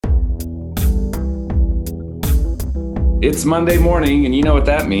It's Monday morning, and you know what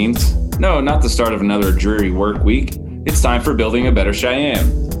that means. No, not the start of another dreary work week. It's time for Building a Better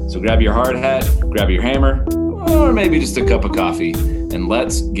Cheyenne. So grab your hard hat, grab your hammer, or maybe just a cup of coffee, and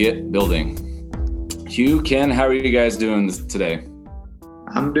let's get building. Hugh, Ken, how are you guys doing today?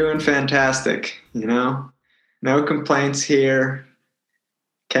 I'm doing fantastic, no complaints here.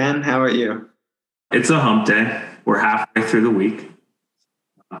 Ken, how about you? It's a hump day. We're halfway through the week.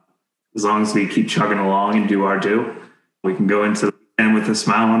 As long as we keep chugging along and do our due, we can go into the weekend with a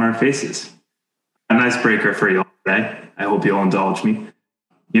smile on our faces. A nice breaker for you all today. I hope you'll indulge me.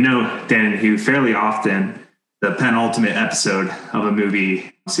 Dan and Hugh, fairly often the penultimate episode of a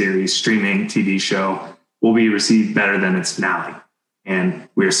movie series, streaming TV show will be received better than its finale. And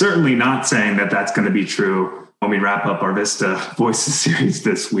we're certainly not saying that that's going to be true when we wrap up our Vista Voices series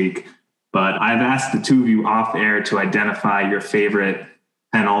this week. But I've asked the two of you off air to identify your favorite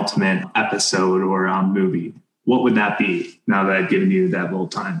penultimate episode or movie. What would that be now that I've given you that little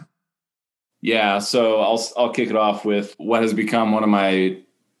time? Yeah, so I'll kick it off with what has become one of my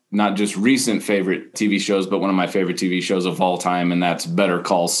not just recent favorite TV shows, but one of my favorite TV shows of all time, and that's Better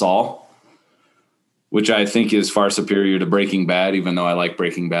Call Saul, which I think is far superior to Breaking Bad, even though I like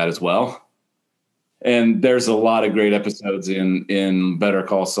Breaking Bad as well. And there's a lot of great episodes in Better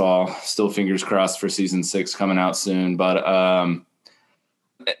Call Saul. Still fingers crossed for season 6 coming out soon. But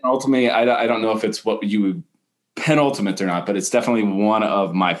ultimately, I don't know if it's what you would penultimate or not, but it's definitely one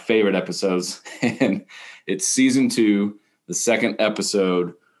of my favorite episodes. And it's season 2, the second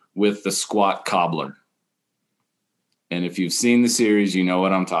episode with the squat cobbler. And if you've seen the series, you know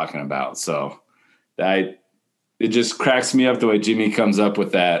what I'm talking about. So it just cracks me up the way Jimmy comes up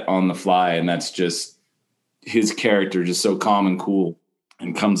with that on the fly. And that's just his character, just so calm and cool,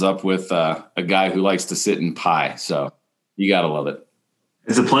 and comes up with a guy who likes to sit in pie. So you got to love it.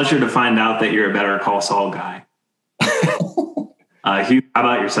 It's a pleasure to find out that you're a Better Call Saul guy. Hugh, how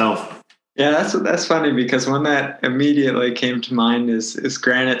about yourself? Yeah, that's funny because one that immediately came to mind is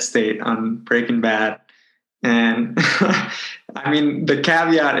Granite State on Breaking Bad. And I mean, the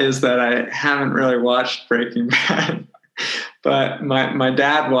caveat is that I haven't really watched Breaking Bad, but my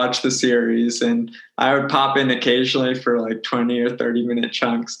dad watched the series, and I would pop in occasionally for like 20 or 30-minute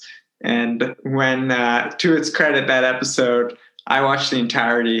chunks. And when, to its credit, that episode, I watched the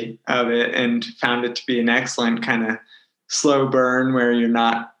entirety of it and found it to be an excellent kind of slow burn where you're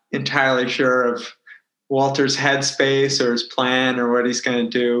not entirely sure of Walter's headspace or his plan or what he's going to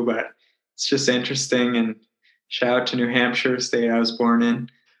do, but it's just interesting. And shout out to New Hampshire, state I was born in.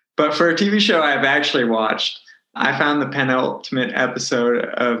 But for a TV show I've actually watched, I found the penultimate episode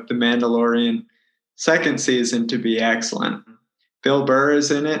of The Mandalorian second season to be excellent. Bill Burr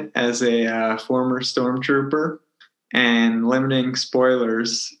is in it as a former stormtrooper. And limiting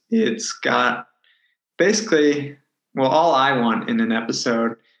spoilers, it's got basically, all I want in an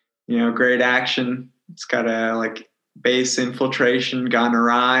episode, great action. It's got a base infiltration gone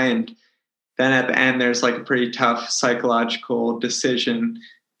awry. And then at the end, there's a pretty tough psychological decision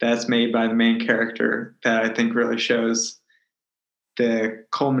that's made by the main character that I think really shows the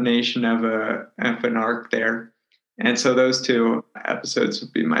culmination of an arc there. And so those two episodes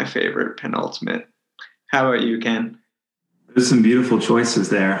would be my favorite penultimate. How about you, Ken? There's some beautiful choices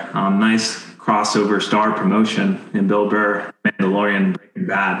there. Nice crossover star promotion in Bill Burr, Mandalorian, Breaking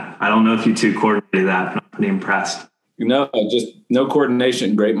Bad. I don't know if you two coordinated that, but I'm pretty impressed. No, just no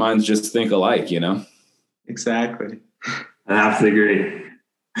coordination. Great minds just think alike, Exactly. I have to agree.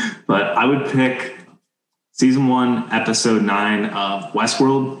 But I would pick season 1, episode 9 of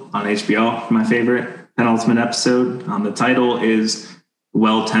Westworld on HBO, my favorite penultimate episode. The title is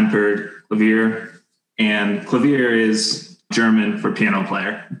Well-Tempered Clavier, and clavier is German for piano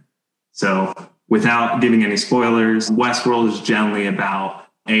player. So without giving any spoilers, Westworld is generally about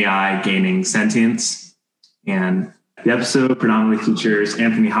AI gaining sentience. And the episode predominantly features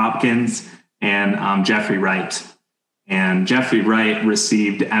Anthony Hopkins and Jeffrey Wright. And Jeffrey Wright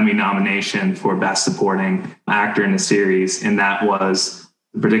received Emmy nomination for Best Supporting Actor in a Series, and that was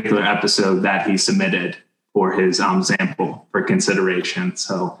the particular episode that he submitted for his sample for consideration.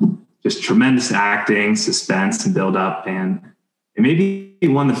 So just tremendous acting, suspense, and build up. And it may be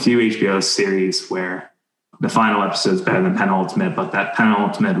one of the few HBO series where the final episode is better than penultimate, but that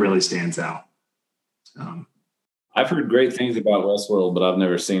penultimate really stands out. I've heard great things about Westworld, but I've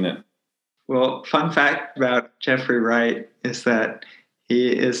never seen it. Well, fun fact about Jeffrey Wright is that he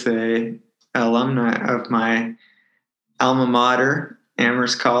is an alumni of my alma mater,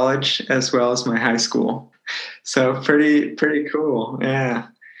 Amherst College, as well as my high school. So pretty cool. Yeah.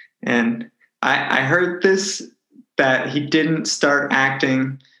 And I heard this, that he didn't start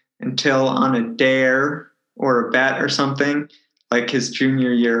acting until on a dare or a bet or something like his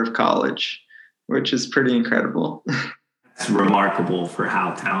junior year of college, which is pretty incredible. It's remarkable for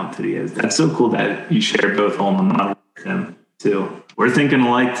how talented he is. That's so cool that you share both alma mater with him too. We're thinking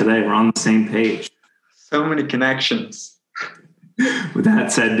alike today. We're on the same page. So many connections. With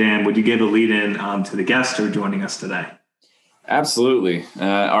that said, Dan, would you give a lead in to the guests who are joining us today? Absolutely.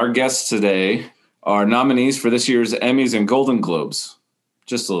 Our guests today are nominees for this year's Emmys and Golden Globes.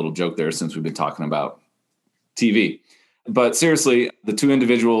 Just a little joke there since we've been talking about TV. But seriously, the two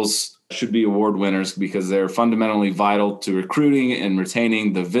individuals should be award winners because they're fundamentally vital to recruiting and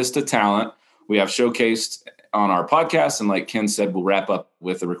retaining the Vista talent we have showcased on our podcast. And like Ken said, we'll wrap up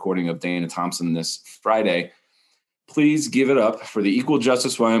with a recording of Dana Thompson this Friday. Please give it up for the Equal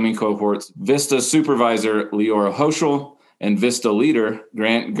Justice Wyoming cohort's Vista supervisor, Leora Hoschel, and Vista leader,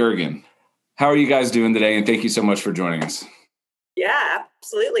 Grant Gergen. How are you guys doing today? And thank you so much for joining us. Yeah,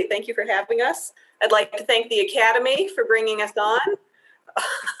 absolutely. Thank you for having us. I'd like to thank the Academy for bringing us on.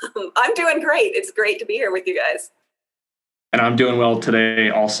 I'm doing great. It's great to be here with you guys. And I'm doing well today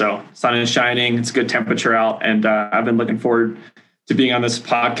also. Sun is shining. It's a good temperature out. And I've been looking forward to being on this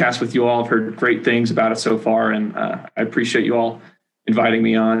podcast with you all. I've heard great things about it so far. And I appreciate you all inviting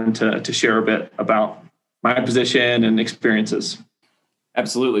me on to share a bit about my position and experiences.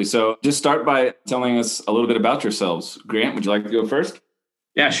 Absolutely. So just start by telling us a little bit about yourselves. Grant, would you like to go first?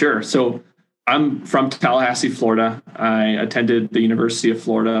 Yeah, sure. So I'm from Tallahassee, Florida. I attended the University of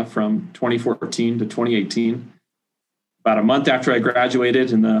Florida from 2014 to 2018. About a month after I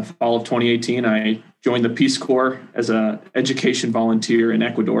graduated in the fall of 2018, I joined the Peace Corps as an education volunteer in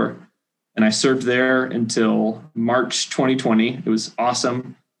Ecuador. And I served there until March 2020. It was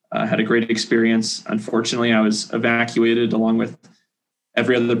awesome. I had a great experience. Unfortunately, I was evacuated along with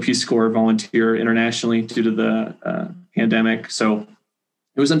every other Peace Corps volunteer internationally due to the pandemic. So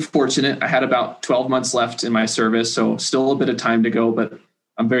it was unfortunate. I had about 12 months left in my service, so still a bit of time to go, but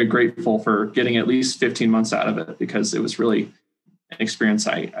I'm very grateful for getting at least 15 months out of it because it was really an experience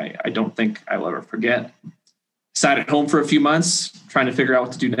I don't think I will ever forget. Sat at home for a few months trying to figure out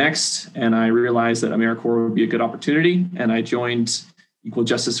what to do next, and I realized that AmeriCorps would be a good opportunity, and I joined Equal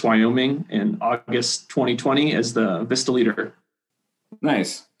Justice Wyoming in August 2020 as the Vista leader.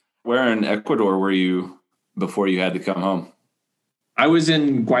 Nice. Where in Ecuador were you before you had to come home? I was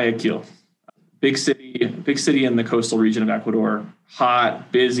in Guayaquil, big city in the coastal region of Ecuador.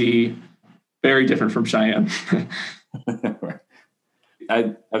 Hot, busy, very different from Cheyenne.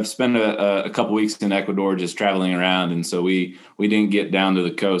 I've spent a couple weeks in Ecuador just traveling around, and so we didn't get down to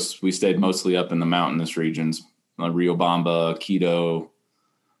the coast. We stayed mostly up in the mountainous regions, like Riobamba, Quito.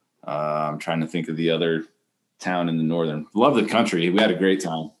 I'm trying to think of the other town in the northern. Love the country. We had a great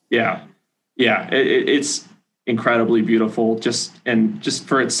time. Yeah. It's incredibly beautiful. Just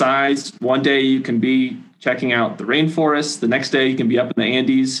for its size, one day you can be checking out the rainforest. The next day you can be up in the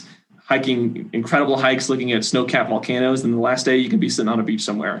Andes, hiking incredible hikes, looking at snow-capped volcanoes. And the last day you can be sitting on a beach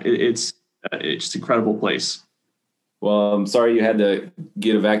somewhere. It's just an incredible place. Well, I'm sorry you had to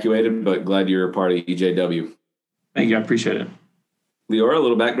get evacuated, but glad you're a part of EJW. Thank you. I appreciate it. Leora, a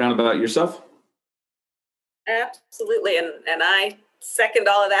little background about yourself? Absolutely. And I second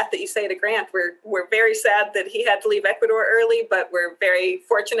all of that you say to Grant. We're very sad that he had to leave Ecuador early, but we're very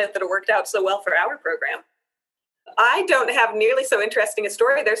fortunate that it worked out so well for our program. I don't have nearly so interesting a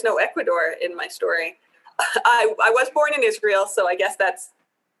story. There's no Ecuador in my story. I was born in Israel, so I guess that's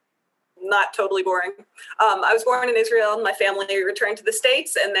not totally boring. I was born in Israel. My family returned to the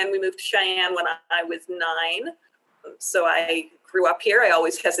States, and then we moved to Cheyenne when I was 9. So I grew up here. I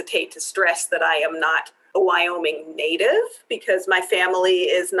always hesitate to stress that I am not a Wyoming native because my family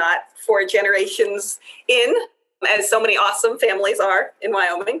is not 4 generations in, as so many awesome families are in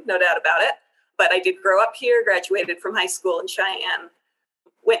Wyoming, no doubt about it. But I did grow up here, graduated from high school in Cheyenne,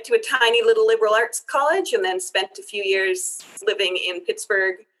 went to a tiny little liberal arts college, and then spent a few years living in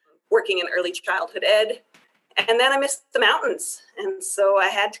Pittsburgh, working in early childhood ed. And then I missed the mountains, and so I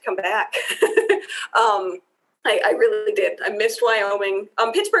had to come back. I really did. I missed Wyoming.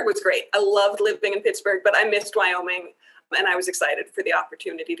 Pittsburgh was great. I loved living in Pittsburgh, but I missed Wyoming, and I was excited for the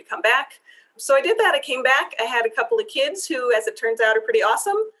opportunity to come back. So I did that. I came back. I had a couple of kids who, as it turns out, are pretty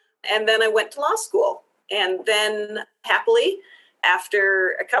awesome. And then I went to law school. And then happily,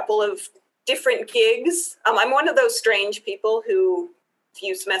 after a couple of different gigs, I'm one of those strange people who, a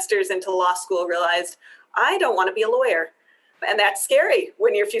few semesters into law school, realized I don't want to be a lawyer. And that's scary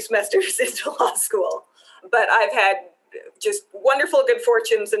when you're a few semesters into law school. But I've had just wonderful good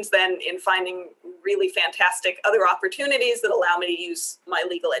fortune since then in finding really fantastic other opportunities that allow me to use my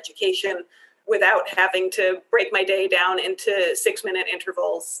legal education without having to break my day down into 6-minute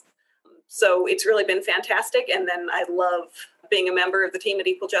intervals. So it's really been fantastic. And then I love being a member of the team at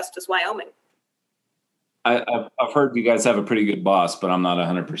Equal Justice Wyoming. I've heard you guys have a pretty good boss, but I'm not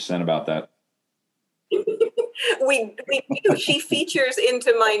 100% about that. we do. She features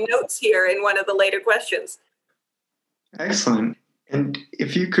into my notes here in one of the later questions. Excellent. And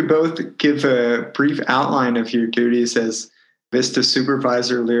if you could both give a brief outline of your duties as Vista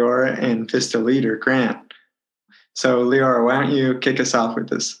Supervisor Leora and Vista Leader Grant. So Leora, why don't you kick us off with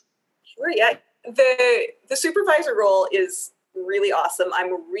this? Sure, yeah. The supervisor role is really awesome.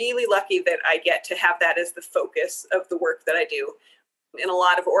 I'm really lucky that I get to have that as the focus of the work that I do. In a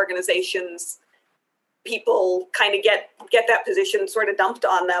lot of organizations, people kind of get that position sort of dumped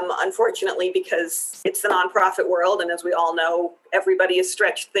on them, unfortunately, because it's the nonprofit world. And as we all know, everybody is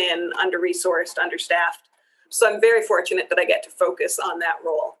stretched thin, under-resourced, understaffed. So I'm very fortunate that I get to focus on that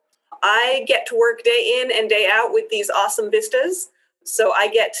role. I get to work day in and day out with these awesome Vistas. So I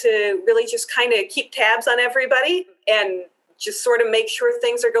get to really just kind of keep tabs on everybody and just sort of make sure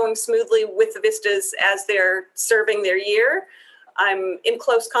things are going smoothly with the Vistas as they're serving their year. I'm in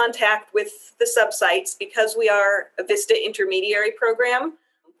close contact with the sub-sites because we are a Vista intermediary program.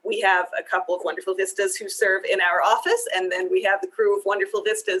 We have a couple of wonderful Vistas who serve in our office, and then we have the crew of wonderful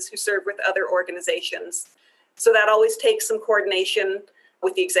Vistas who serve with other organizations. So that always takes some coordination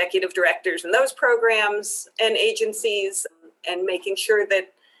with the executive directors in those programs and agencies, and making sure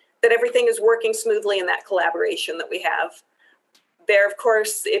that everything is working smoothly in that collaboration that we have. There, of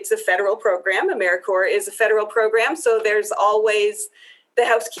course, it's a federal program. AmeriCorps is a federal program, so there's always the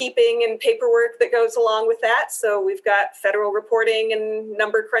housekeeping and paperwork that goes along with that. So we've got federal reporting and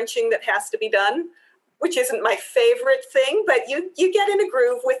number crunching that has to be done, which isn't my favorite thing, but you get in a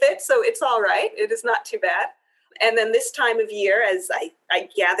groove with it, so it's all right. It is not too bad. And then this time of year, as I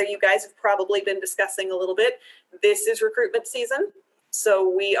gather you guys have probably been discussing a little bit, this is recruitment season. So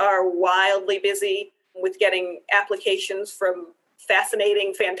we are wildly busy with getting applications from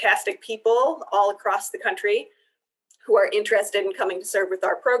fascinating, fantastic people all across the country who are interested in coming to serve with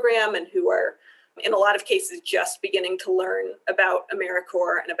our program and who are, in a lot of cases, just beginning to learn about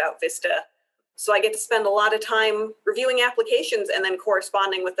AmeriCorps and about Vista. So I get to spend a lot of time reviewing applications and then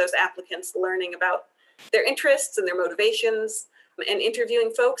corresponding with those applicants, learning about their interests and their motivations, and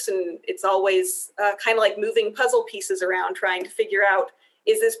interviewing folks. And it's always kind of like moving puzzle pieces around, trying to figure out,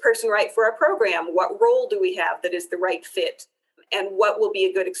 is this person right for our program? What role do we have that is the right fit? And what will be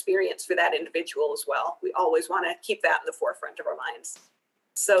a good experience for that individual as well? We always want to keep that in the forefront of our minds.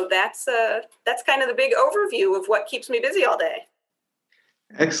 So that's kind of the big overview of what keeps me busy all day.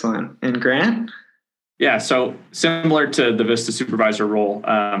 Excellent. And Grant? Yeah, so similar to the Vista supervisor role,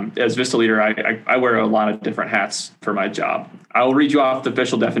 as Vista leader, I wear a lot of different hats for my job. I will read you off the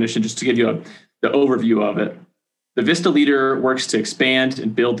official definition just to give you the overview of it. The Vista leader works to expand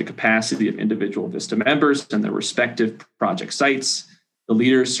and build the capacity of individual Vista members and their respective project sites. The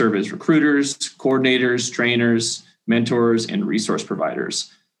leaders serve as recruiters, coordinators, trainers, mentors, and resource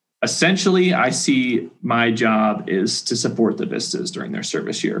providers. Essentially, I see my job is to support the Vistas during their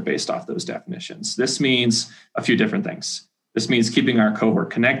service year based off those definitions. This means a few different things. This means keeping our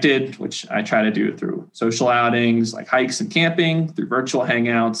cohort connected, which I try to do through social outings like hikes and camping, through virtual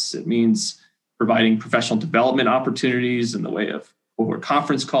hangouts. It means providing professional development opportunities in the way of cohort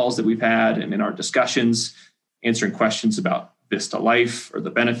conference calls that we've had and in our discussions, answering questions about Vista life or the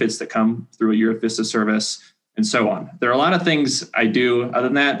benefits that come through a year of Vista service, and so on. There are a lot of things I do other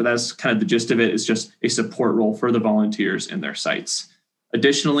than that, but that's kind of the gist of it, is just a support role for the volunteers in their sites.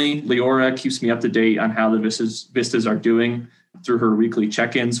 Additionally, Leora keeps me up to date on how the Vistas are doing through her weekly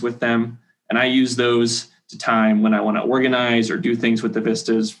check-ins with them. And I use those to time when I want to organize or do things with the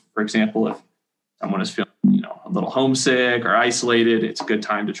Vistas. For example, if someone is feeling, a little homesick or isolated, it's a good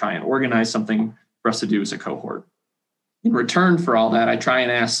time to try and organize something for us to do as a cohort. In return for all that, I try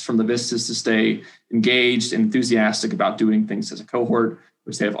and ask from the Vistas to stay engaged and enthusiastic about doing things as a cohort,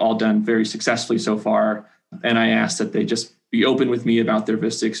 which they have all done very successfully so far. And I ask that they just be open with me about their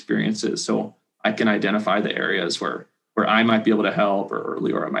Vista experiences so I can identify the areas where I might be able to help or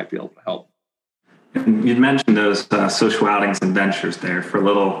Leora might be able to help. And you'd mentioned those social outings and ventures there. For a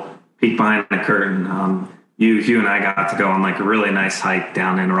little peek behind the curtain, Hugh and I got to go on like a really nice hike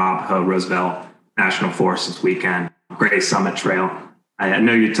down in Arapahoe Roosevelt National Forest this weekend, Gray Summit Trail. I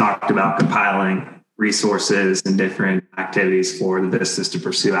know you talked about compiling resources and different activities for the Vistas to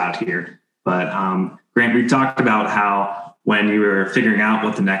pursue out here. But Grant, we talked about how when you were figuring out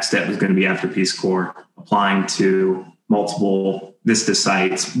what the next step was going to be after Peace Corps, applying to multiple Vista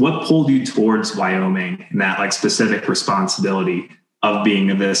sites, what pulled you towards Wyoming and that like specific responsibility of being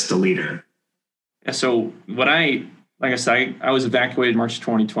a Vista leader? Yeah, so like I said, I was evacuated March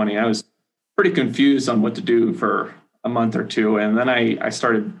 2020. I was pretty confused on what to do for a month or two. And then I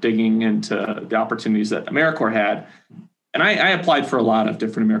started digging into the opportunities that AmeriCorps had. And I applied for a lot of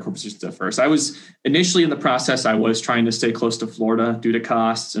different AmeriCorps positions at first. I was initially in the process, I was trying to stay close to Florida due to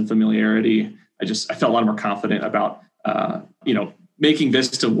costs and familiarity. I felt a lot more confident about, making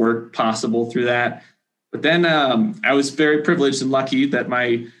Vista work possible through that. But then I was very privileged and lucky that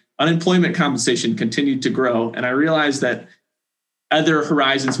my unemployment compensation continued to grow. And I realized that other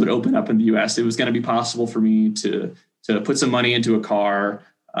horizons would open up in the U.S. It was going to be possible for me to put some money into a car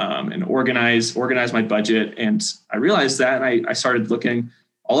and organize my budget. And I realized that, and I started looking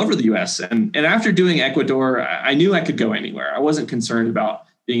all over the U.S. And after doing Ecuador, I knew I could go anywhere. I wasn't concerned about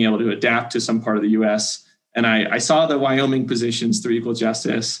being able to adapt to some part of the U.S. And I saw the Wyoming positions through Equal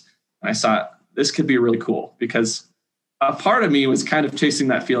Justice. And I thought, this could be really cool, because a part of me was kind of chasing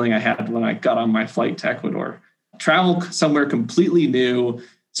that feeling I had when I got on my flight to Ecuador. Travel somewhere completely new,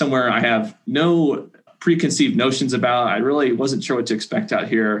 somewhere I have no preconceived notions about. I really wasn't sure what to expect out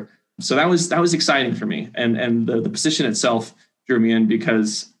here. So that was exciting for me. And the position itself drew me in,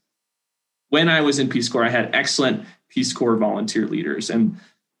 because when I was in Peace Corps, I had excellent Peace Corps volunteer leaders. And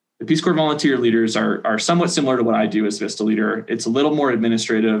the Peace Corps volunteer leaders are somewhat similar to what I do as Vista leader. It's a little more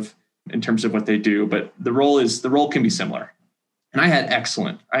administrative in terms of what they do, but the role can be similar. And I had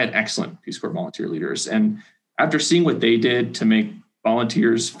excellent Peace Corps volunteer leaders. And after seeing what they did to make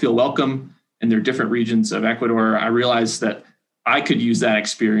volunteers feel welcome in their different regions of Ecuador, I realized that I could use that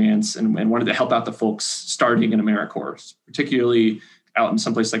experience and wanted to help out the folks starting in AmeriCorps, particularly out in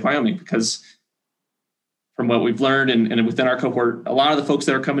someplace like Wyoming, because from what we've learned and within our cohort, a lot of the folks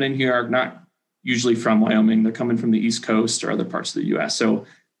that are coming in here are not usually from Wyoming. They're coming from the East Coast or other parts of the U.S. So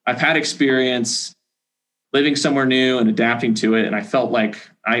I've had experience living somewhere new and adapting to it. And I felt like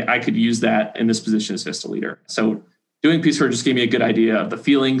I could use that in this position as Vista leader. So doing Peace Corps just gave me a good idea of the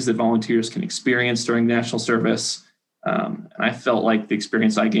feelings that volunteers can experience during national service. And I felt like the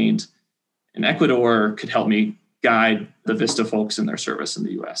experience I gained in Ecuador could help me guide the Vista folks in their service in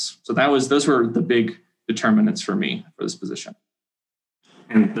the U.S. So those were the big determinants for me for this position.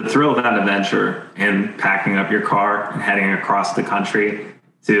 And the thrill of that adventure and packing up your car and heading across the country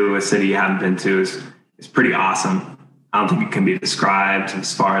to a city you haven't been to is pretty awesome. I don't think it can be described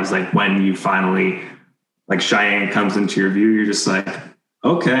as far as like when you finally, like Cheyenne comes into your view, you're just like,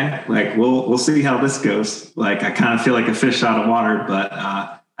 okay, like we'll see how this goes. Like I kind of feel like a fish out of water,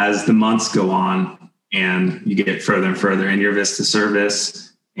 but as the months go on and you get further and further in your Vista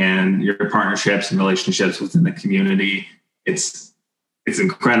service and your partnerships and relationships within the community, it's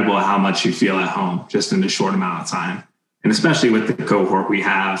incredible how much you feel at home just in a short amount of time. And especially with the cohort we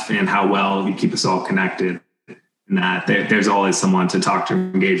have and how well you keep us all connected, and that there's always someone to talk to,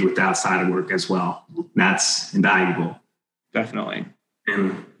 engage with outside of work as well. And that's invaluable. Definitely.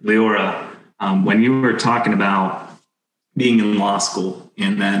 And Leora, when you were talking about being in law school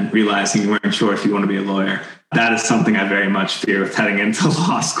and then realizing you weren't sure if you want to be a lawyer, that is something I very much fear with heading into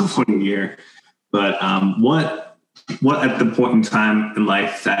law school in a year. But what at the point in time in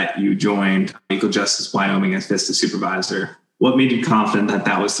life that you joined Equal Justice Wyoming as Vista supervisor, what made you confident that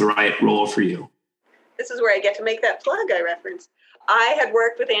that was the right role for you? This is where I get to make that plug I referenced. I had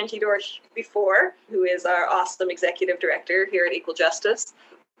worked with Angie Dorsch before, who is our awesome executive director here at Equal Justice.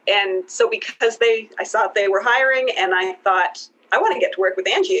 And so because I saw they were hiring, and I thought, I want to get to work with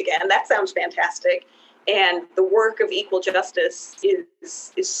Angie again. That sounds fantastic. And the work of Equal Justice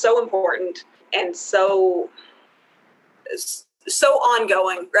is so important and so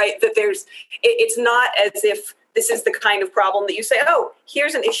ongoing, right? That it's not as if this is the kind of problem that you say, oh,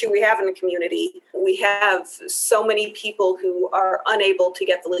 here's an issue we have in the community. We have so many people who are unable to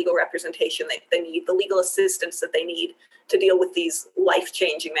get the legal representation they need, the legal assistance that they need to deal with these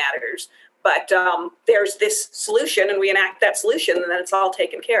life-changing matters. But there's this solution, and we enact that solution, and then it's all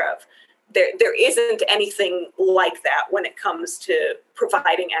taken care of. There isn't anything like that when it comes to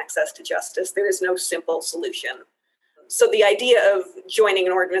providing access to justice. There is no simple solution. So the idea of joining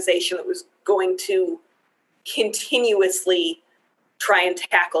an organization that was going to continuously try and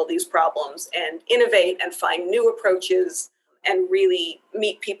tackle these problems and innovate and find new approaches and really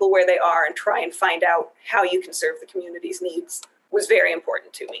meet people where they are and try and find out how you can serve the community's needs was very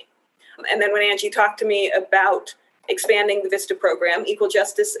important to me. And then when Angie talked to me about expanding the VISTA program, Equal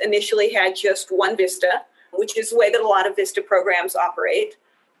Justice initially had just one VISTA, which is the way that a lot of VISTA programs operate.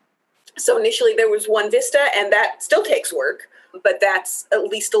 So initially there was one VISTA, and that still takes work, but that's at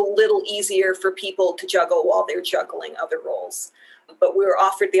least a little easier for people to juggle while they're juggling other roles. But we were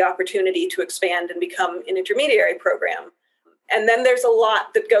offered the opportunity to expand and become an intermediary program. And then there's a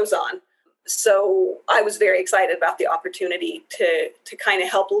lot that goes on. So I was very excited about the opportunity to kind of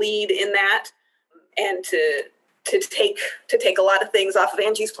help lead in that, and to take a lot of things off of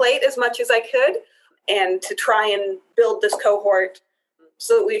Angie's plate as much as I could, and to try and build this cohort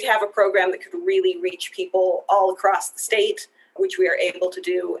so that we'd have a program that could really reach people all across the state, which we are able to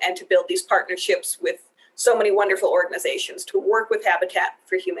do, and to build these partnerships with so many wonderful organizations, to work with Habitat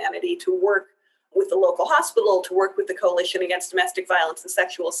for Humanity, to work with the local hospital, to work with the Coalition Against Domestic Violence and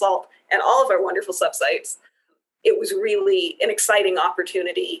Sexual Assault, and all of our wonderful subsites. It was really an exciting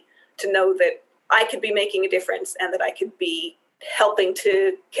opportunity to know that I could be making a difference, and that I could be helping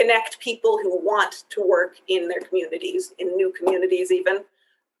to connect people who want to work in their communities, in new communities even,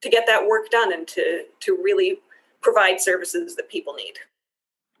 to get that work done and to really provide services that people need.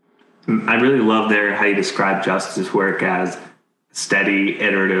 I really love there how you describe justice work as a steady,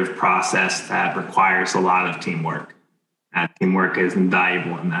 iterative process that requires a lot of teamwork. Teamwork is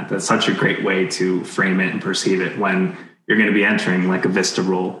invaluable in that. That's such a great way to frame it and perceive it when you're going to be entering like a VISTA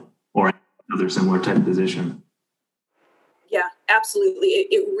role or another similar type of position. Yeah, absolutely.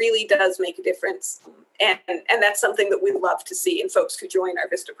 It really does make a difference. And that's something that we love to see in folks who join our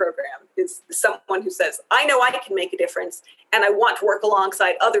VISTA program, is someone who says, I know I can make a difference, and I want to work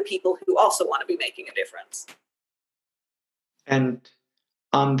alongside other people who also want to be making a difference. And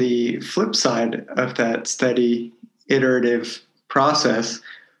on the flip side of that steady, iterative process,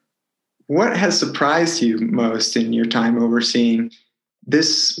 what has surprised you most in your time overseeing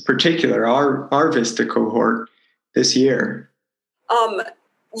this particular, our VISTA cohort this year?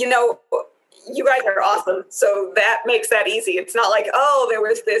 You guys are awesome. So that makes that easy. It's not like, oh, there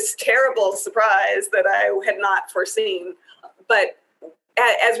was this terrible surprise that I had not foreseen. But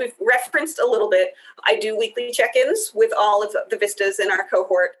as we've referenced a little bit, I do weekly check-ins with all of the VISTAs in our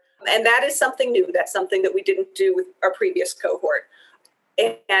cohort. And that is something new. That's something that we didn't do with our previous cohort.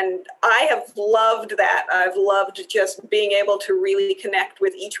 And I have loved that. I've loved just being able to really connect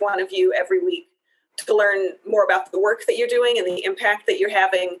with each one of you every week, to learn more about the work that you're doing and the impact that you're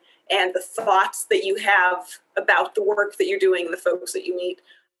having, and the thoughts that you have about the work that you're doing and the folks that you meet.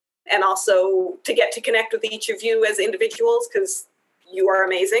 And also to get to connect with each of you as individuals, because you are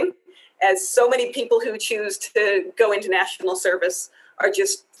amazing. As so many people who choose to go into national service are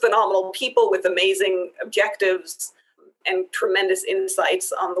just phenomenal people with amazing objectives and tremendous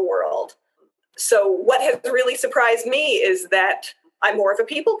insights on the world. So what has really surprised me is that I'm more of a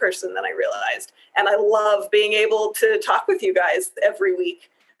people person than I realized. And I love being able to talk with you guys every week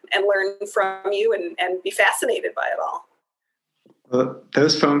and learn from you and be fascinated by it all. Well,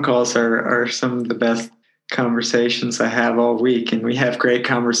 those phone calls are some of the best conversations I have all week. And we have great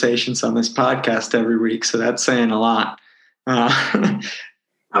conversations on this podcast every week. So that's saying a lot. I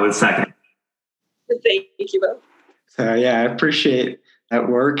would second. Thank you both. So yeah, I appreciate that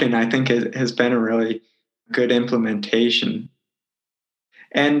work. And I think it has been a really good implementation.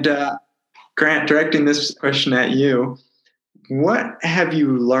 And Grant, directing this question at you, what have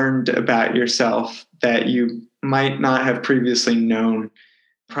you learned about yourself that you might not have previously known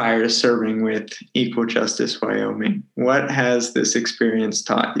prior to serving with Equal Justice Wyoming? What has this experience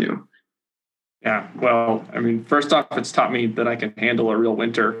taught you? Yeah, well, I mean, first off, it's taught me that I can handle a real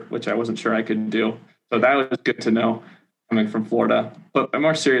winter, which I wasn't sure I could do. So that was good to know coming from Florida. But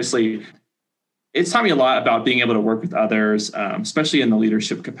more seriously, it's taught me a lot about being able to work with others, especially in the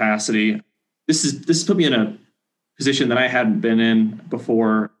leadership capacity. This has put me in a position that I hadn't been in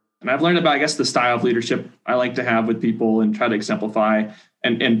before. And I've learned about, I guess, the style of leadership I like to have with people and try to exemplify.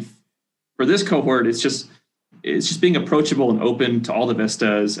 And for this cohort, it's just being approachable and open to all the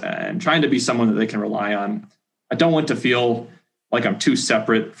VISTAs and trying to be someone that they can rely on. I don't want to feel like I'm too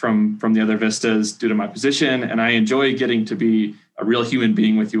separate from the other VISTAs due to my position. And I enjoy getting to be a real human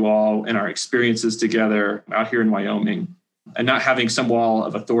being with you all and our experiences together out here in Wyoming, and not having some wall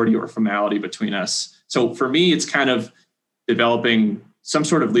of authority or formality between us. So for me, it's kind of developing some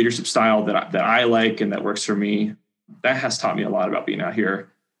sort of leadership style that I like and that works for me. That has taught me a lot about being out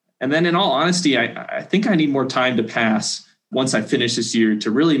here. And then in all honesty, I think I need more time to pass once I finish this year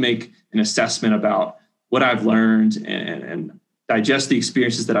to really make an assessment about what I've learned and digest the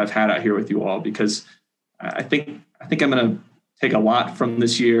experiences that I've had out here with you all, because I think I'm going to take a lot from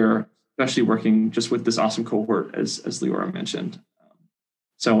this year, especially working just with this awesome cohort, as Leora mentioned.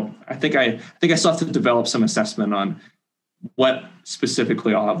 So I think I still have to develop some assessment on what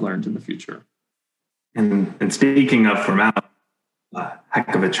specifically I'll have learned in the future. And speaking of formality,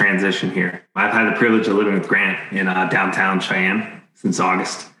 heck of a transition here. I've had the privilege of living with Grant in downtown Cheyenne since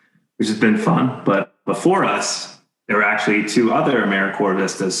August, which has been fun. But before us, there were actually two other AmeriCorps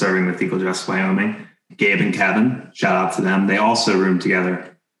VISTAs serving with Equal Justice Wyoming, Gabe and Kevin. Shout out to them. They also roomed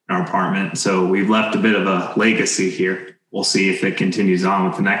together in our apartment. So we've left a bit of a legacy here. We'll see if it continues on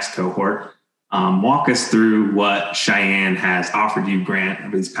with the next cohort. Walk us through what Cheyenne has offered you, Grant,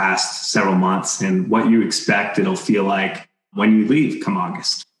 over these past several months and what you expect it'll feel like when you leave come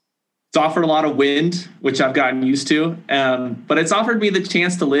August. It's offered a lot of wind, which I've gotten used to, but it's offered me the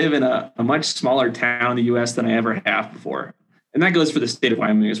chance to live in a much smaller town in the U.S. than I ever have before. And that goes for the state of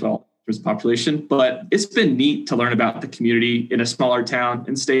Wyoming as well, as a population. But it's been neat to learn about the community in a smaller town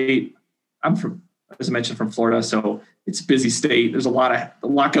and state. I'm from, as I mentioned, from Florida, so it's a busy state. There's a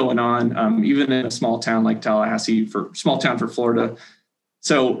lot going on, even in a small town like Tallahassee, small town for Florida.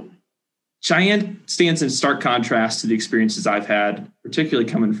 So Cheyenne stands in stark contrast to the experiences I've had, particularly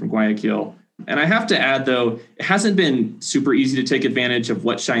coming from Guayaquil. And I have to add, though, it hasn't been super easy to take advantage of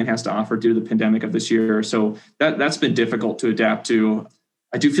what Cheyenne has to offer due to the pandemic of this year. So that's been difficult to adapt to.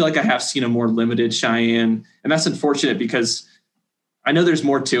 I do feel like I have seen a more limited Cheyenne, and that's unfortunate because I know there's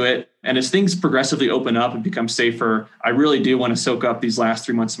more to it. And as things progressively open up and become safer, I really do want to soak up these last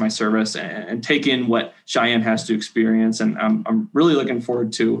 3 months of my service and take in what Cheyenne has to experience. And I'm really looking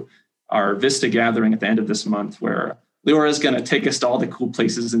forward to our Vista gathering at the end of this month, where Leora is going to take us to all the cool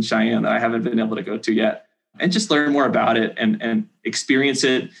places in Cheyenne that I haven't been able to go to yet, and just learn more about it and experience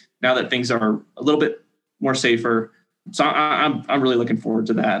it now that things are a little bit more safer. So I'm really looking forward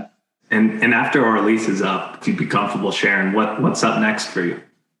to that. And after our lease is up, if you'd be comfortable sharing what's up next for you.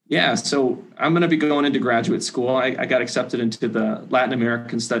 Yeah, so I'm going to be going into graduate school. I got accepted into the Latin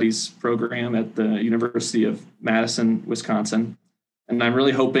American Studies program at the University of Madison, Wisconsin. And I'm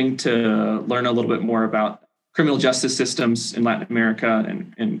really hoping to learn a little bit more about criminal justice systems in Latin America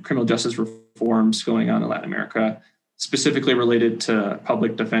and criminal justice reforms going on in Latin America, specifically related to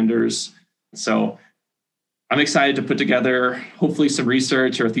public defenders. So I'm excited to put together hopefully some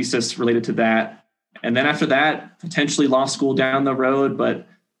research or a thesis related to that. And then after that, potentially law school down the road, but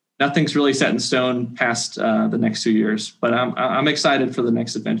nothing's really set in stone past the next 2 years. But I'm excited for the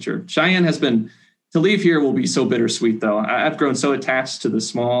next adventure. Cheyenne to leave here will be so bittersweet, though. I've grown so attached to the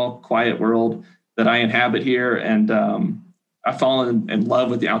small, quiet world that I inhabit here. And I've fallen in love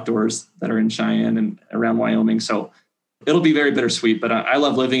with the outdoors that are in Cheyenne and around Wyoming. So it'll be very bittersweet, but I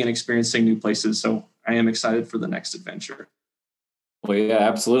love living and experiencing new places. So I am excited for the next adventure. Well, yeah,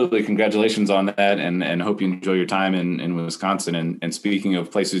 absolutely. Congratulations on that. And hope you enjoy your time in Wisconsin. And speaking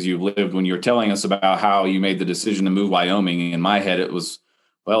of places you've lived, when you were telling us about how you made the decision to move Wyoming, in my head, it was,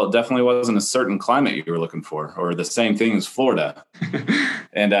 well, it definitely wasn't a certain climate you were looking for, or the same thing as Florida.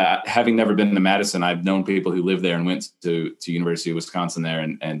 And having never been to Madison, I've known people who live there and went to University of Wisconsin there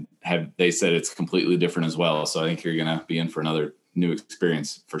and they said it's completely different as well. So I think you're going to be in for another new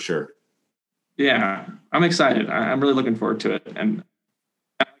experience for sure. Yeah, I'm excited. I'm really looking forward to it. And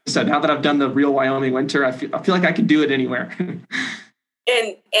like I said, now that I've done the real Wyoming winter, I feel like I can do it anywhere.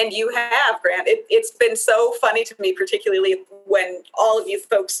 And you have, Grant. It's been so funny to me, particularly when all of you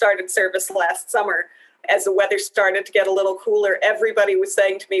folks started service last summer. As the weather started to get a little cooler, everybody was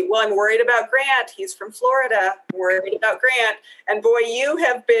saying to me, well, I'm worried about Grant. He's from Florida. I'm worried about Grant. And boy, you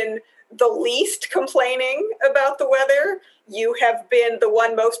have been the least complaining about the weather. You have been the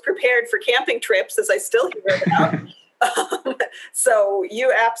one most prepared for camping trips, as I still hear about. So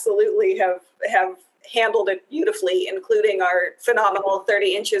you absolutely have handled it beautifully, including our phenomenal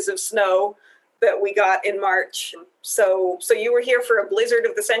 30 inches of snow that we got in March. So you were here for a blizzard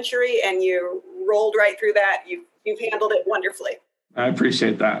of the century and you rolled right through that. You've handled it wonderfully. I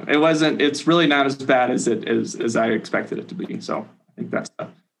appreciate that. It's really not as bad as I expected it to be. So I think that's a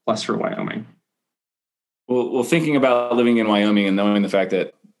plus for Wyoming. Well, thinking about living in Wyoming and knowing the fact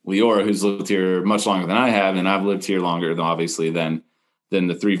that Leora, who's lived here much longer than I have, and I've lived here longer than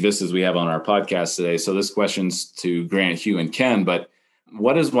the three Vistas we have on our podcast today. So this question's to Grant, Hugh, and Ken, but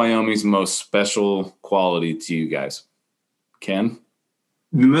what is Wyoming's most special quality to you guys? Ken?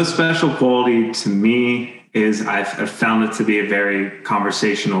 The most special quality to me is I've found it to be a very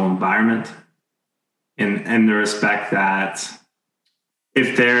conversational environment in the respect that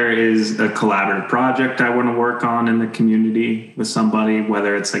if there is a collaborative project I want to work on in the community with somebody,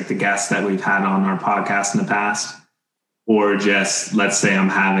 whether it's like the guests that we've had on our podcast in the past, or just let's say I'm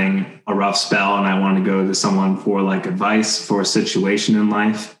having a rough spell and I want to go to someone for like advice for a situation in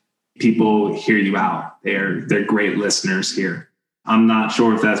life, people hear you out. They're great listeners here. I'm not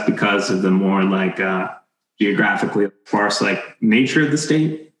sure if that's because of the more like geographically sparse like nature of the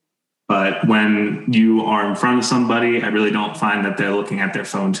state. But when you are in front of somebody, I really don't find that they're looking at their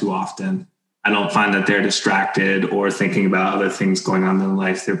phone too often. I don't find that they're distracted or thinking about other things going on in their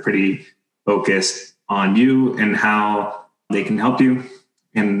life. They're pretty focused on you and how they can help you.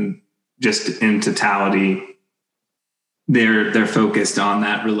 And just in totality, they're focused on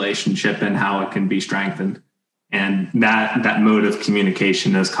that relationship and how it can be strengthened. And that mode of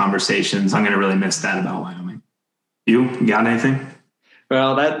communication, those conversations, I'm going to really miss that about Wyoming. You got anything?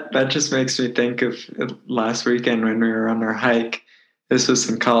 Well, that just makes me think of last weekend when we were on our hike. This was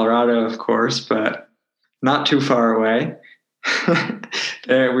in Colorado, of course, but not too far away.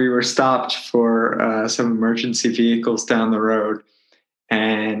 We were stopped for some emergency vehicles down the road,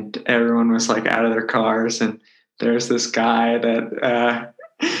 and everyone was like out of their cars. And there's this guy that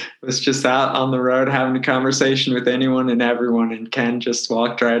was just out on the road having a conversation with anyone and everyone. And Ken just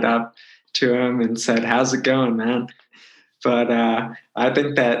walked right up to him and said, "How's it going, man?" But I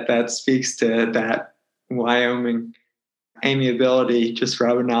think that speaks to that Wyoming amiability just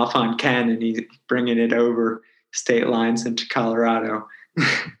rubbing off on Ken, and he's bringing it over state lines into Colorado.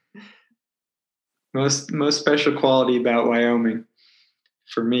 Most special quality about Wyoming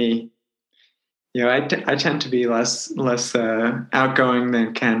for me, I tend to be less outgoing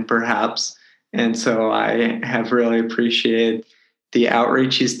than Ken, perhaps, and so I have really appreciated the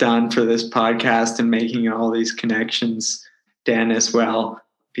outreach he's done for this podcast and making all these connections. Dan as well,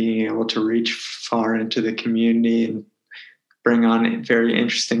 being able to reach far into the community and bring on very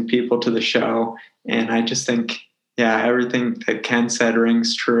interesting people to the show. And I just think, everything that Ken said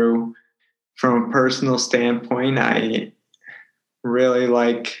rings true. From a personal standpoint, I really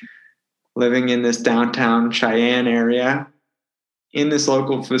like living in this downtown Cheyenne area. In this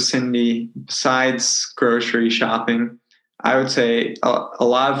local vicinity, besides grocery shopping, I would say a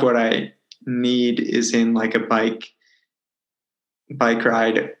lot of what I need is in like a bike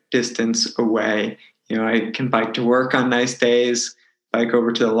ride distance away. I can bike to work on nice days, bike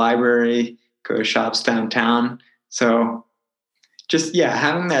over to the library, go to shops downtown. So just,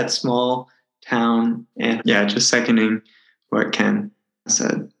 having that small town and just seconding what Ken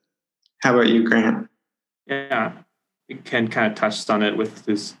said. How about you, Grant? Yeah, Ken kind of touched on it with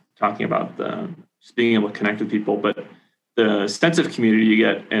his talking about just being able to connect with people, but the sense of community you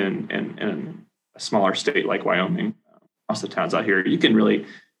get in a smaller state like Wyoming, across the towns out here, you can really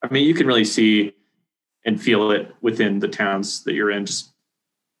see and feel it within the towns that you're in, just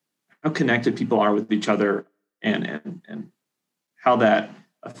how connected people are with each other and how that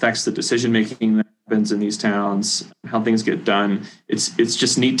affects the decision making that happens in these towns, how things get done. It's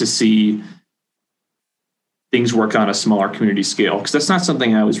just neat to see things work on a smaller community scale, because that's not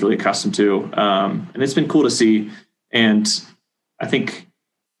something I was really accustomed to. And it's been cool to see. And I think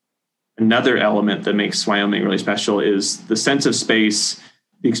another element that makes Wyoming really special is the sense of space,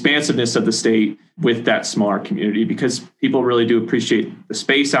 the expansiveness of the state with that smaller community, because people really do appreciate the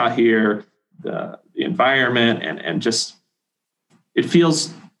space out here, the environment, and just, it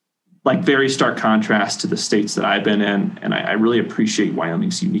feels like very stark contrast to the states that I've been in. And I really appreciate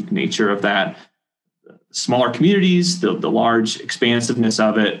Wyoming's unique nature of that. The smaller communities, the large expansiveness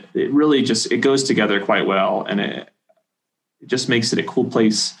of it, it really just, it goes together quite well. And it just makes it a cool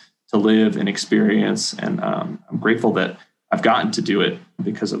place to live and experience. And I'm grateful that I've gotten to do it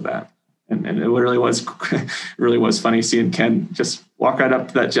because of that. And it really was funny seeing Ken just walk right up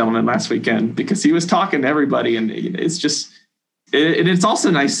to that gentleman last weekend, because he was talking to everybody. And it's just, it's also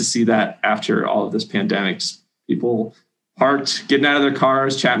nice to see that after all of this pandemic, just people parked, getting out of their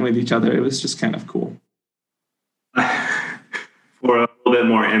cars, chatting with each other. It was just kind of cool. For a little bit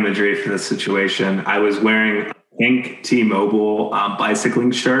more imagery for this situation, I was wearing a pink T-Mobile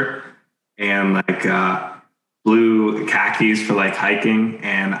bicycling shirt and blue khakis for hiking.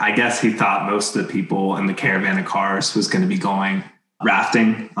 And I guess he thought most of the people in the caravan of cars was going to be going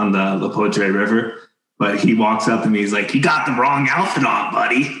rafting on the La Poudre River. But he walks up and he's like, "You got the wrong outfit on,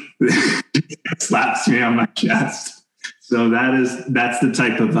 buddy." Slaps me on my chest. So that's the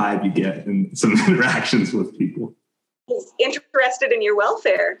type of vibe you get in some interactions with people. He's interested in your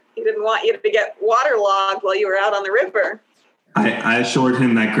welfare. He didn't want you to get waterlogged while you were out on the river. I assured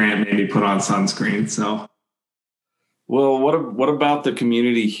him that Grant made me put on sunscreen. So, well, what about the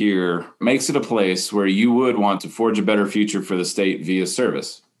community here makes it a place where you would want to forge a better future for the state via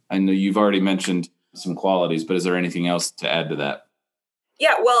service? I know you've already mentioned some qualities, but is there anything else to add to that?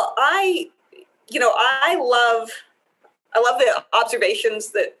 Yeah, well, I love the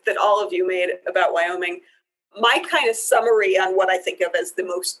observations that all of you made about Wyoming. My kind of summary on what I think of as the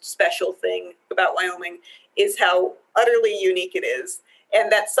most special thing about Wyoming is how utterly unique it is. And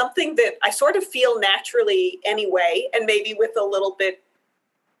that's something that I sort of feel naturally anyway, and maybe with a little bit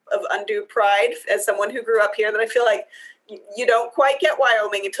of undue pride as someone who grew up here, that I feel like you don't quite get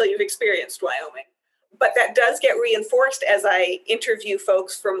Wyoming until you've experienced Wyoming. But that does get reinforced as I interview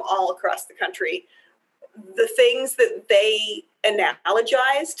folks from all across the country. the things that they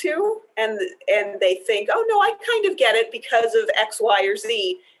analogize to, and they think, oh no, I kind of get it because of X, Y, or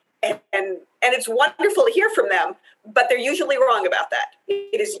Z, and it's wonderful to hear from them, but they're usually wrong about that.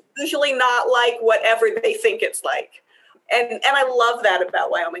 It is usually not like whatever they think it's like. And I love that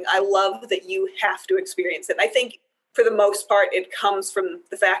about Wyoming. I love that you have to experience it. I think for the most part, it comes from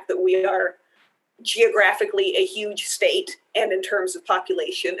the fact that we are geographically a huge state, and in terms of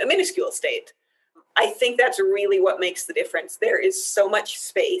population, a minuscule state. I think that's really what makes the difference. There is so much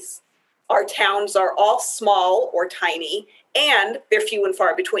space. Our towns are all small or tiny, and they're few and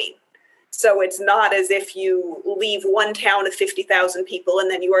far between. So it's not as if you leave one town of 50,000 people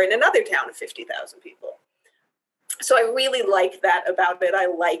and then you are in another town of 50,000 people. So I really like that about it. I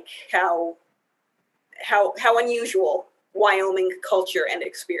like how unusual Wyoming culture and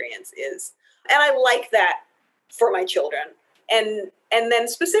experience is. And I like that for my children. And then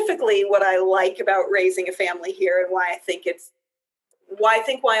specifically what I like about raising a family here, and why I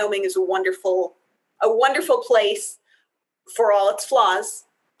think Wyoming is a wonderful place for all its flaws.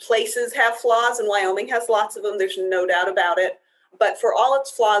 Places have flaws, and Wyoming has lots of them. There's no doubt about it. But for all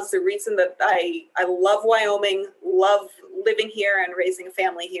its flaws, the reason that I love Wyoming, love living here and raising a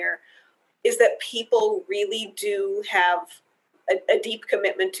family here, is that people really do have a deep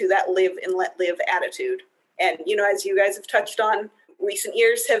commitment to that live and let live attitude. And, as you guys have touched on, recent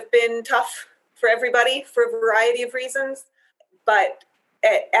years have been tough for everybody for a variety of reasons. But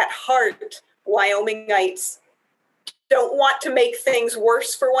at heart, Wyomingites don't want to make things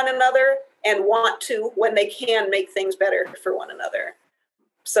worse for one another, and want to, when they can, make things better for one another.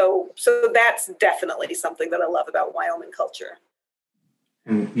 So that's definitely something that I love about Wyoming culture.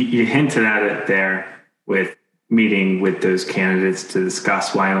 And you hinted at it there with meeting with those candidates to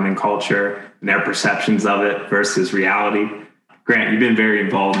discuss Wyoming culture and their perceptions of it versus reality. Grant, you've been very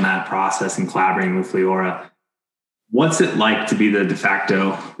involved in that process and collaborating with Leora. What's it like to be the de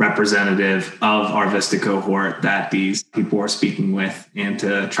facto representative of our Vista cohort that these people are speaking with, and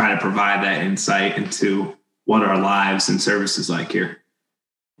to try to provide that insight into what our lives and service is like here?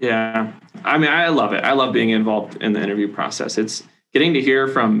 Yeah, I mean, I love it. I love being involved in the interview process. It's getting to hear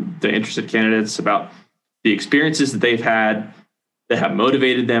from the interested candidates about the experiences that they've had that have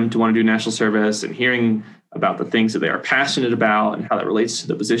motivated them to want to do national service, and hearing about the things that they are passionate about and how that relates to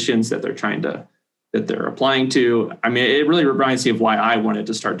the positions that they're applying to. I mean, it really reminds me of why I wanted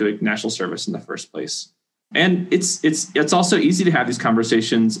to start doing national service in the first place. And it's also easy to have these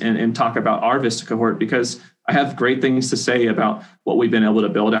conversations and talk about our Vista cohort, because I have great things to say about what we've been able to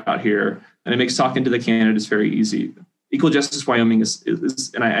build out here. And it makes talking to the candidates very easy. Equal Justice Wyoming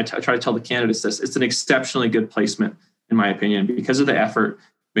is and I try to tell the candidates this, it's an exceptionally good placement, in my opinion, because of the effort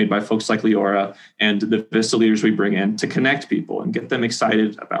made by folks like Leora and the Vista leaders we bring in to connect people and get them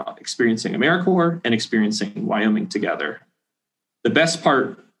excited about experiencing AmeriCorps and experiencing Wyoming together. The best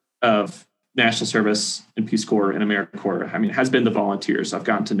part of national service and Peace Corps and AmeriCorps, I mean, has been the volunteers I've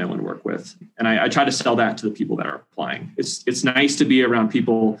gotten to know and work with. And I try to sell that to the people that are applying. It's nice to be around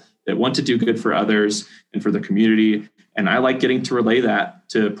people that want to do good for others and for the community. And I like getting to relay that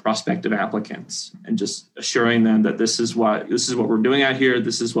to prospective applicants and just assuring them that this is what we're doing out here.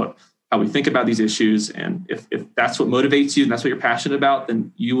 This is how we think about these issues. And if that's what motivates you and that's what you're passionate about,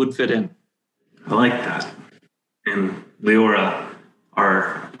 then you would fit in. I like that. And Leora,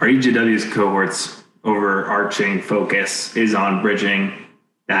 our EJW's cohort's overarching focus is on bridging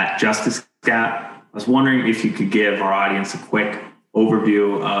that justice gap. I was wondering if you could give our audience a quick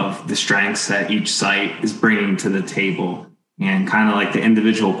overview of the strengths that each site is bringing to the table, and kind of like the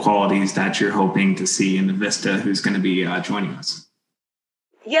individual qualities that you're hoping to see in the Vista who's going to be joining us.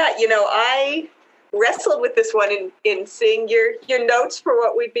 Yeah, I wrestled with this one in seeing your notes for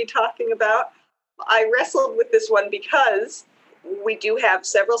what we'd be talking about. I wrestled with this one because we do have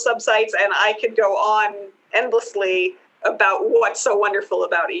several subsites, and I could go on endlessly about what's so wonderful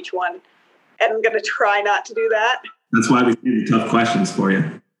about each one. And I'm going to try not to do that. That's why we do the tough questions for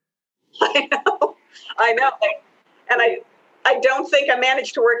you. I know. And I don't think I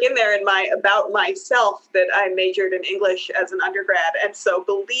managed to work in there in my about myself that I majored in English as an undergrad. And so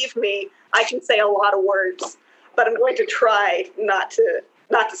believe me, I can say a lot of words, but I'm going to try not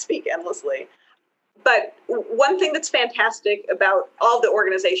to speak endlessly. But one thing that's fantastic about all the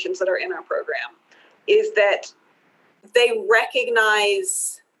organizations that are in our program is that they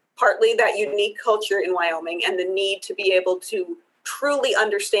recognize partly that unique culture in Wyoming and the need to be able to truly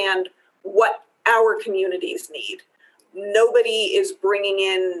understand what our communities need. Nobody is bringing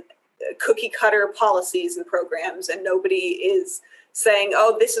in cookie cutter policies and programs, and nobody is saying,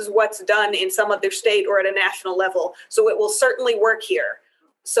 oh, this is what's done in some other state or at a national level, so it will certainly work here.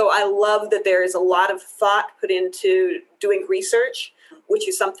 So I love that there is a lot of thought put into doing research, which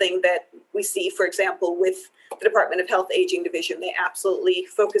is something that we see, for example, with the Department of Health Aging Division. They absolutely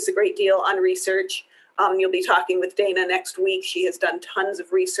focus a great deal on research. You'll be talking with Dana next week. She has done tons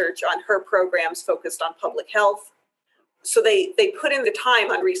of research on her programs focused on public health. So they put in the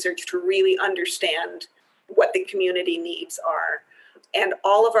time on research to really understand what the community needs are. And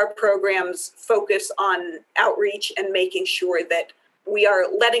all of our programs focus on outreach and making sure that we are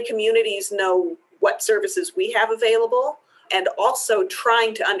letting communities know what services we have available, and also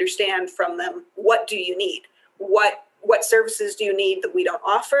trying to understand from them, what do you need? What services do you need that we don't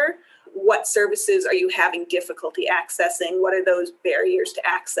offer? What services are you having difficulty accessing? What are those barriers to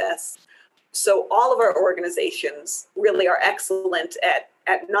access? So all of our organizations really are excellent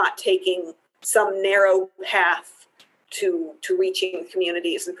at not taking some narrow path to reaching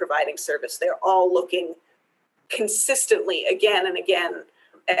communities and providing service. They're all looking consistently again and again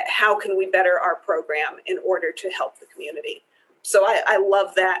at how can we better our program in order to help the community. So I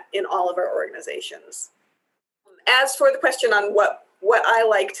love that in all of our organizations. As for the question on what I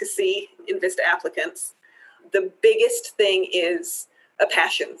like to see in VISTA applicants, the biggest thing is a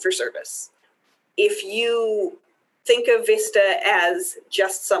passion for service. If you think of VISTA as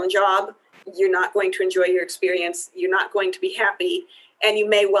just some job, you're not going to enjoy your experience, you're not going to be happy, and you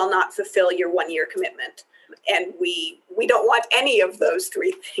may well not fulfill your one-year commitment. And we don't want any of those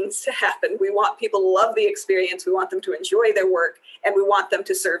three things to happen. We want people to love the experience, we want them to enjoy their work, and we want them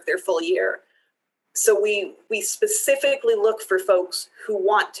to serve their full year. So we specifically look for folks who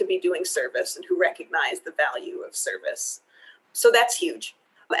want to be doing service and who recognize the value of service. So that's huge.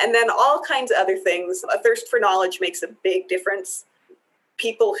 And then all kinds of other things. A thirst for knowledge makes a big difference.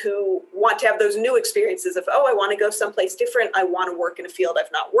 People who want to have those new experiences of, I want to go someplace different. I want to work in a field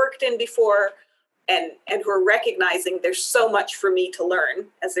I've not worked in before. And who are recognizing there's so much for me to learn,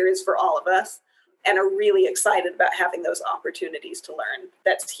 as there is for all of us, and are really excited about having those opportunities to learn.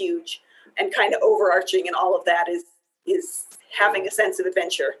 That's huge. And kind of overarching in all of that is having a sense of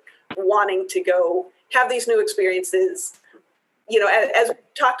adventure, wanting to go have these new experiences. As we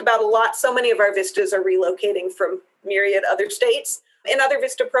talked about a lot, so many of our VISTAs are relocating from myriad other states. In other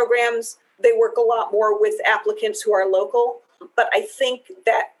VISTA programs, they work a lot more with applicants who are local. But I think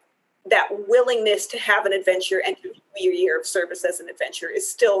that willingness to have an adventure and to view your year of service as an adventure is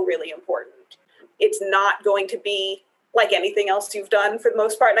still really important. It's not going to be like anything else you've done for the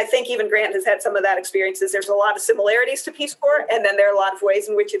most part. And I think even Grant has had some of that experiences. There's a lot of similarities to Peace Corps, and then there are a lot of ways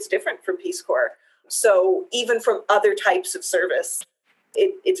in which it's different from Peace Corps. So even from other types of service,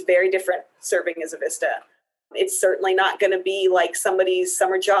 it's very different serving as a VISTA. It's certainly not going to be like somebody's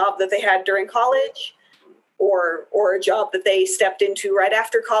summer job that they had during college, or a job that they stepped into right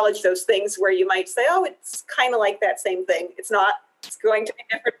after college, those things where you might say, it's kind of like that same thing. It's not. It's going to be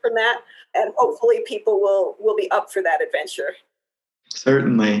different from that. And hopefully people will be up for that adventure.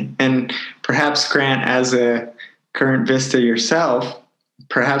 Certainly. And perhaps, Grant, as a current VISTA yourself,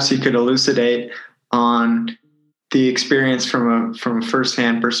 perhaps you could elucidate on the experience from a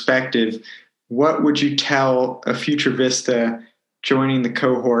firsthand perspective. What would you tell a future VISTA joining the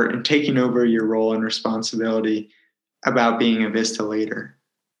cohort and taking over your role and responsibility about being a VISTA leader?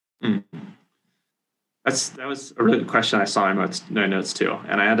 That was a really good question. I saw in my notes too,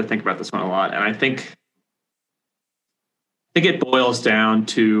 and I had to think about this one a lot. And I think it boils down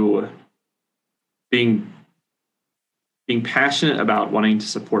to being passionate about wanting to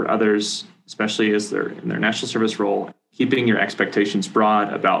support others, especially as they're in their national service role. Keeping your expectations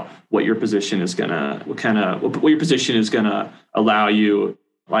broad about what your position is gonna allow you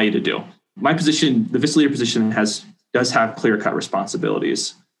to do. My position, the VISTA leader position, does have clear-cut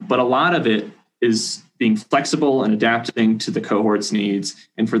responsibilities, but a lot of it is being flexible and adapting to the cohort's needs.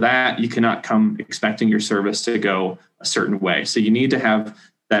 And for that, you cannot come expecting your service to go a certain way. So you need to have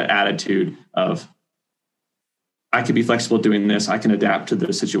that attitude of, I can be flexible doing this. I can adapt to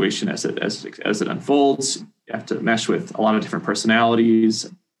the situation as it unfolds. You have to mesh with a lot of different personalities.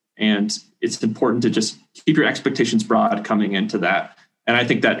 And it's important to just keep your expectations broad coming into that. And I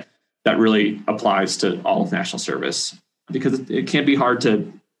think that really applies to all of national service, because it can be hard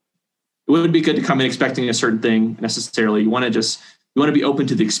to, it wouldn't be good to come in expecting a certain thing necessarily. You want to be open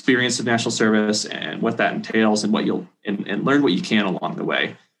to the experience of national service and what that entails and and learn what you can along the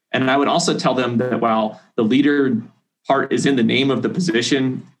way. And I would also tell them that while the leader part is in the name of the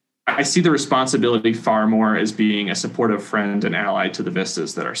position, I see the responsibility far more as being a supportive friend and ally to the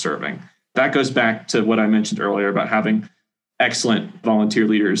VISTAs that are serving. That goes back to what I mentioned earlier about having excellent volunteer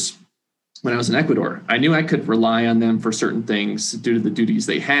leaders. When I was in Ecuador, I knew I could rely on them for certain things due to the duties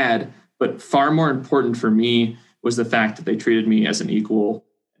they had, but far more important for me was the fact that they treated me as an equal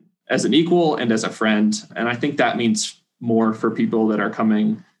as an equal and as a friend. And I think that means more for people that are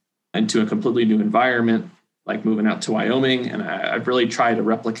coming into a completely new environment, like moving out to Wyoming. And I've really tried to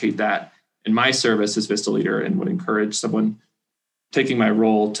replicate that in my service as Vista leader, and would encourage someone taking my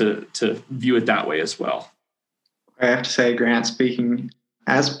role to view it that way as well. I have to say, Grant, speaking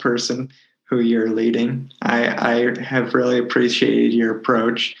as a person who you're leading, I have really appreciated your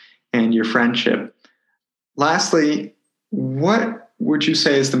approach and your friendship. Lastly, what would you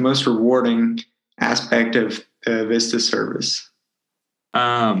say is the most rewarding aspect of Vista service?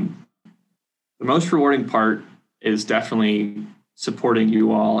 The most rewarding part is definitely supporting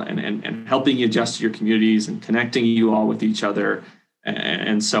you all and helping you adjust to your communities and connecting you all with each other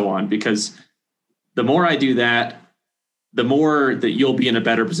and so on. Because the more I do that, the more that you'll be in a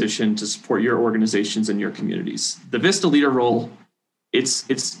better position to support your organizations and your communities. The Vista leader role, it's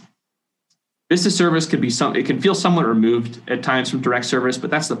Vista service can be it can feel somewhat removed at times from direct service, but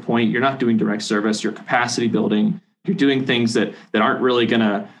that's the point. You're not doing direct service, you're capacity building. You're doing things that aren't really going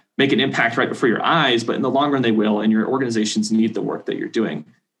to make an impact right before your eyes, but in the long run they will, and your organizations need the work that you're doing.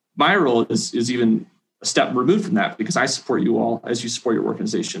 My role is even a step removed from that, because I support you all as you support your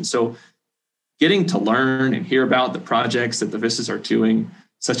organization. So getting to learn and hear about the projects that the Vistas are doing,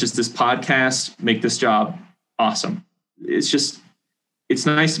 such as this podcast, make this job awesome. It's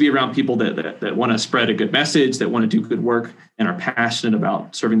nice to be around people that want to spread a good message, that want to do good work, and are passionate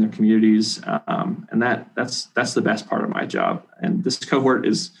about serving their communities. And that's the best part of my job. And this cohort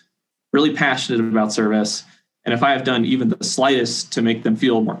is really passionate about service. And if I have done even the slightest to make them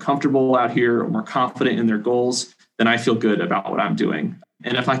feel more comfortable out here or more confident in their goals, then I feel good about what I'm doing.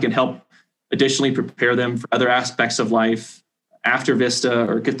 And if I can help additionally prepare them for other aspects of life after Vista,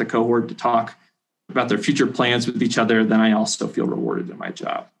 or get the cohort to talk about their future plans with each other, then I also feel rewarded in my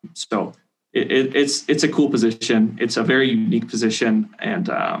job. So it's a cool position. It's a very unique position, and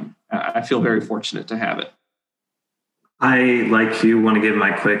I feel very fortunate to have it. I, like you, want to give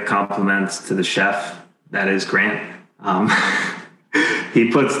my quick compliments to the chef, that is Grant. He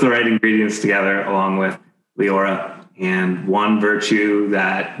puts the right ingredients together along with Leora. And one virtue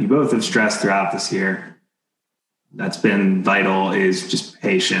that you both have stressed throughout this year that's been vital is just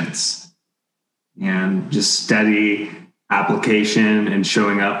patience and just steady application and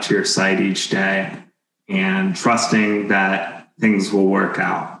showing up to your site each day and trusting that things will work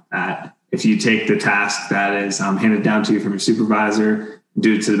out. That if you take the task that is handed down to you from your supervisor,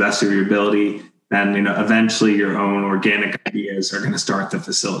 do it to the best of your ability, then eventually your own organic ideas are going to start to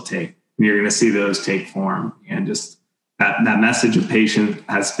facilitate. And you're going to see those take form. And just that message of patience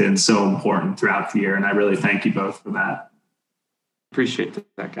has been so important throughout the year. And I really thank you both for that. Appreciate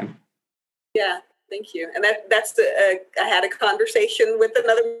that, Ken. Yeah, thank you. And I had a conversation with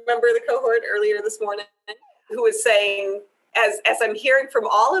another member of the cohort earlier this morning who was saying, as I'm hearing from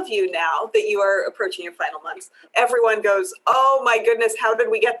all of you now that you are approaching your final months, everyone goes, oh my goodness, how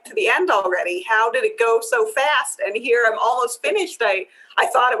did we get to the end already? How did it go so fast? And here I'm almost finished. I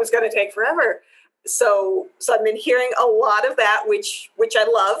thought it was going to take forever. So I've been hearing a lot of that, which I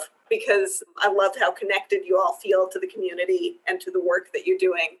love, because I love how connected you all feel to the community and to the work that you're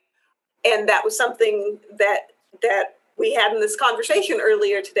doing. And that was something that we had in this conversation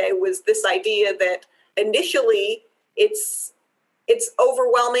earlier today, was this idea that initially it's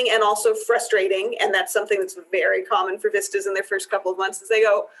overwhelming and also frustrating. And that's something that's very common for Vistas in their first couple of months, is they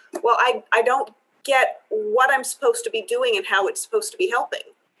go, well, I don't get what I'm supposed to be doing and how it's supposed to be helping.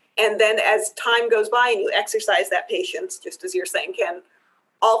 And then as time goes by and you exercise that patience, just as you're saying, Ken,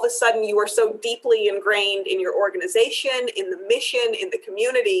 all of a sudden you are so deeply ingrained in your organization, in the mission, in the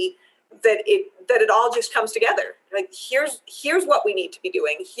community, that it all just comes together. Like, here's what we need to be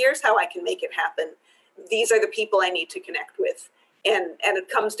doing. Here's how I can make it happen. These are the people I need to connect with. And it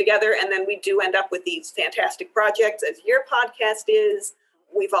comes together, and then we do end up with these fantastic projects, as your podcast is.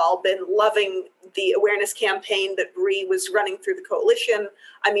 We've all been loving the awareness campaign that Bree was running through the coalition.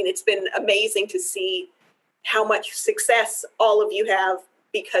 I mean, it's been amazing to see how much success all of you have,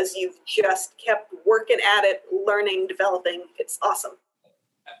 because you've just kept working at it, learning, developing. It's awesome.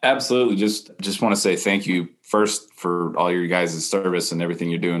 Absolutely. Just want to say thank you first for all your guys' service and everything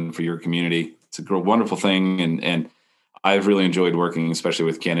you're doing for your community. It's a wonderful thing. And I've really enjoyed working, especially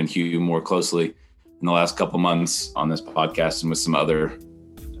with Ken and Hugh, more closely in the last couple months on this podcast and with some other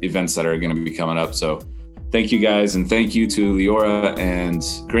events that are going to be coming up. So thank you guys. And thank you to Leora and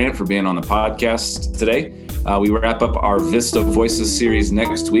Grant for being on the podcast today. We wrap up our Vista Voices series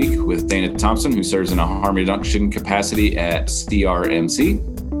next week with Dana Thompson, who serves in a harm reduction capacity at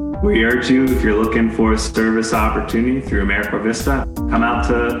CRMC. We urge you, if you're looking for a service opportunity through AmeriCorps Vista, come out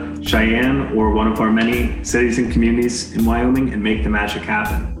to Cheyenne or one of our many cities and communities in Wyoming and make the magic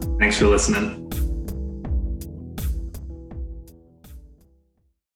happen. Thanks for listening.